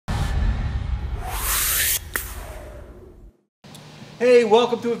Hey,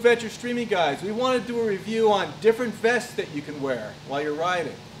 welcome to Adventure Streaming Guys. We want to do a review on different vests that you can wear while you're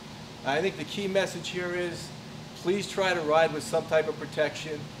riding. I think the key message here is please try to ride with some type of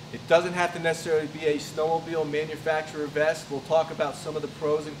protection. It doesn't have to necessarily be a snowmobile manufacturer vest. We'll talk about some of the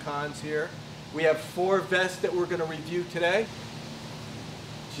pros and cons here. We have 4 vests that we're going to review today.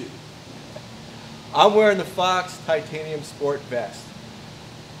 I'm wearing the Fox Titanium Sport Vest.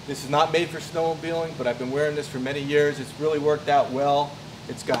 This is not made for snowmobiling, but I've been wearing this for many years. It's really worked out well.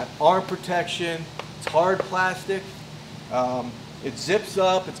 It's got arm protection. It's hard plastic. It zips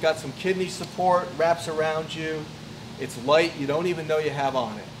up. It's got some kidney support, wraps around you. It's light. You don't even know you have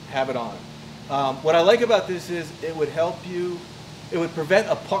it on. What I like about this is it would help you. It would prevent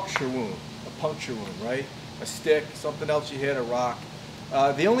a puncture wound, right? A stick, something else you hit, a rock.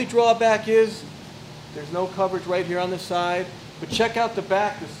 The only drawback is there's no coverage right here on the side. But check out the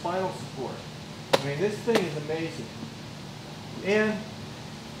back, the spinal support. I mean, this thing is amazing. And,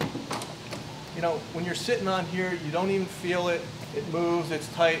 you know, when you're sitting on here, you don't even feel it. It moves, it's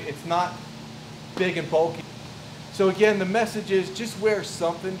tight, it's not big and bulky. So again, the message is just wear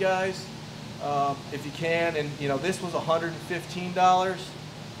something, guys, if you can. And, you know, this was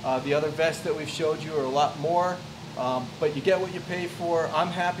 $115. The other vests that we've showed you are a lot more. But you get what you pay for. I'm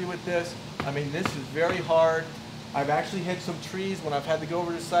happy with this. I mean, this is very hard. I've actually hit some trees when I've had to go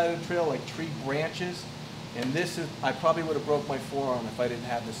over the side of the trail, like tree branches. And this is, I probably would have broke my forearm if I didn't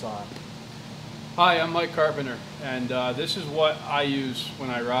have this on. Hi, I'm Mike Carpenter, and this is what I use when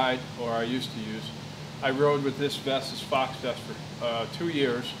I ride, or I used to use. I rode with this vest, this Fox vest, for 2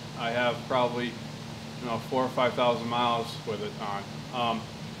 years. I have probably, 4,000 or 5,000 miles with it on.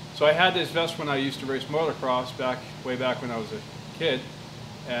 So I had this vest when I used to race motocross way back when I was a kid.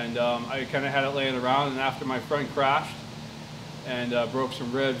 And I kind of had it laying around, and after my friend crashed and broke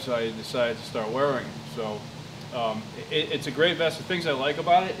some ribs, I decided to start wearing it. So it's a great vest. The things I like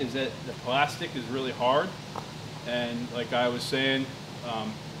about it is that the plastic is really hard, and like I was saying,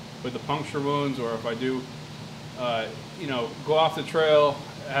 with the puncture wounds, or if I do, go off the trail,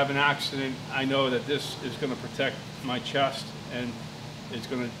 have an accident, I know that this is going to protect my chest, and it's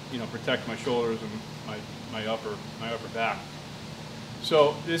going to protect my shoulders and my upper back.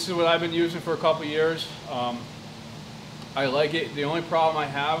 So this is what I've been using for a couple years. I like it. The only problem I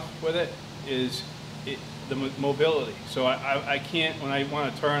have with it is the mobility. So I can't, when I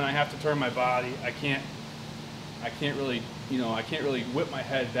want to turn, I have to turn my body. I can't really, I can't really whip my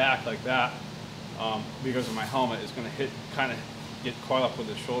head back like that because of my helmet. It's going to kind of get caught up with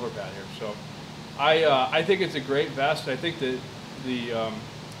the shoulder pad here. So I think it's a great vest. I think that the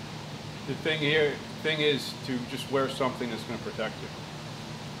thing is to just wear something that's going to protect you.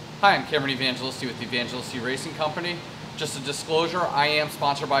 Hi, I'm Cameron Evangelisti with the Evangelisti Racing Company. Just a disclosure, I am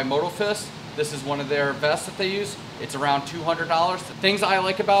sponsored by Motorfist. This is one of their vests that they use. It's around $200. The things I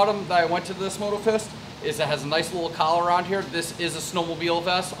like about them that I went to this Motorfist is it has a nice little collar around here. This is a snowmobile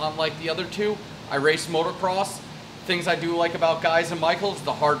vest, unlike the other two. I race motocross. Things I do like about Guys and Michaels,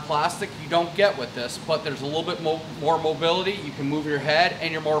 the hard plastic you don't get with this, but there's a little bit more mobility. You can move your head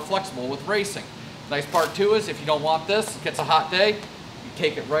and you're more flexible with racing. The nice part too is if you don't want this, it gets a hot day,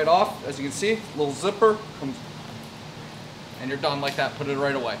 take it right off. As you can see, little zipper comes, and you're done like that. Put it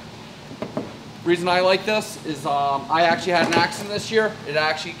right away. Reason I like this is I actually had an accident this year. It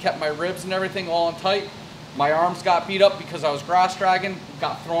actually kept my ribs and everything all in tight. My arms got beat up because I was grass dragging,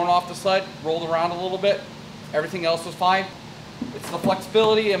 got thrown off the sled, rolled around a little bit. Everything else was fine. It's the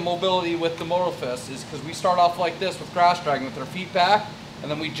flexibility and mobility with the Motorfist is because we start off like this with grass dragging with our feet back,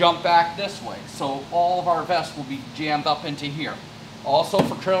 and then we jump back this way. So all of our vests will be jammed up into here. Also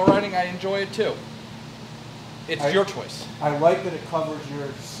for trail riding, I enjoy it too. It's your choice. I like that it covers your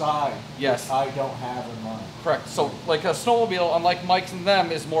side. Yes. Which I don't have in mine. Correct. So like a snowmobile, unlike Mike's and them,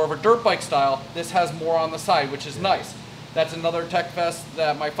 is more of a dirt bike style. This has more on the side, which is nice. That's another tech vest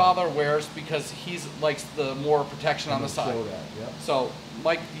that my father wears because he likes the more protection on the side. Show that, yep. So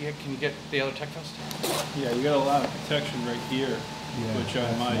Mike, can you get the other tech vest? Yeah, you got a lot of protection right here, which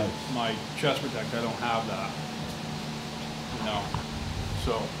on my chest protector, I don't have that.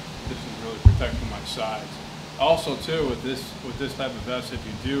 So this is really protecting my sides. Also too, with this type of vest, if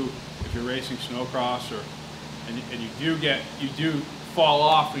you're racing snowcross and you do fall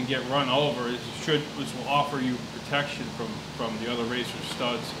off and get run over, this will offer you protection from the other racers'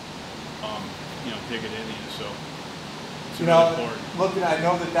 studs, digging into you. So it's really important. I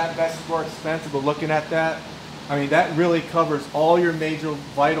know that vest is more expensive, but looking at that, I mean, that really covers all your major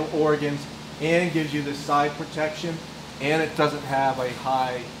vital organs and gives you the side protection, and it doesn't have a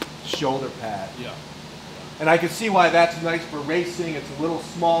high shoulder pad. Yeah. And I can see why that's nice for racing. It's a little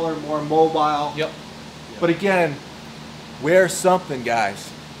smaller, more mobile. Yep. But again, Wear something,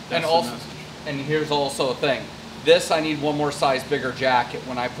 guys. That's And the also, message. and here's also a thing. This, I need one more size bigger jacket.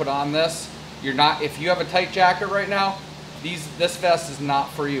 When I put on this, you're not, if you have a tight jacket right now, this vest is not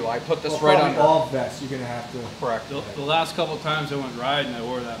for you. I put this right under. All vests, you're gonna have to. Correct. The last couple of times I went riding, I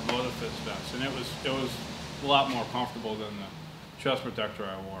wore that Motorfist vest, and it was a lot more comfortable than the chest protector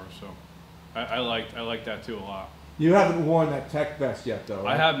I wore. So I like that too a lot. You haven't worn that Tekvest yet, though,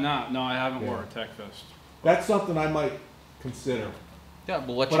 right? I have not. No, I haven't Yeah. worn a Tekvest. That's something I might consider. Yeah,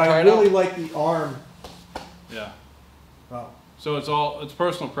 we'll let you But try I it really out. like the arm. Yeah. Oh. So it's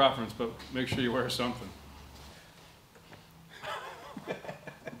personal preference, but make sure you wear something.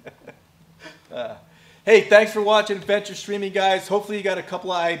 Hey, thanks for watching Adventure Streaming, guys. Hopefully you got a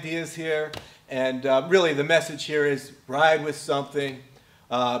couple of ideas here. And really the message here is ride with something.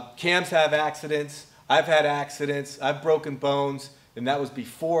 Cams have accidents. I've had accidents. I've broken bones. And that was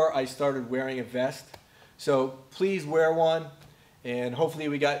before I started wearing a vest. So please wear one. And hopefully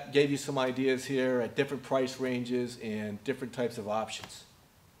we gave you some ideas here at different price ranges and different types of options.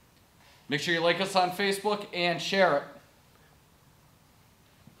 Make sure you like us on Facebook and share it.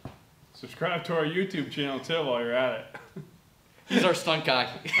 Subscribe to our YouTube channel too while you're at it. He's our stunt guy.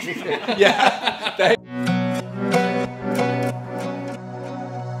 Yeah.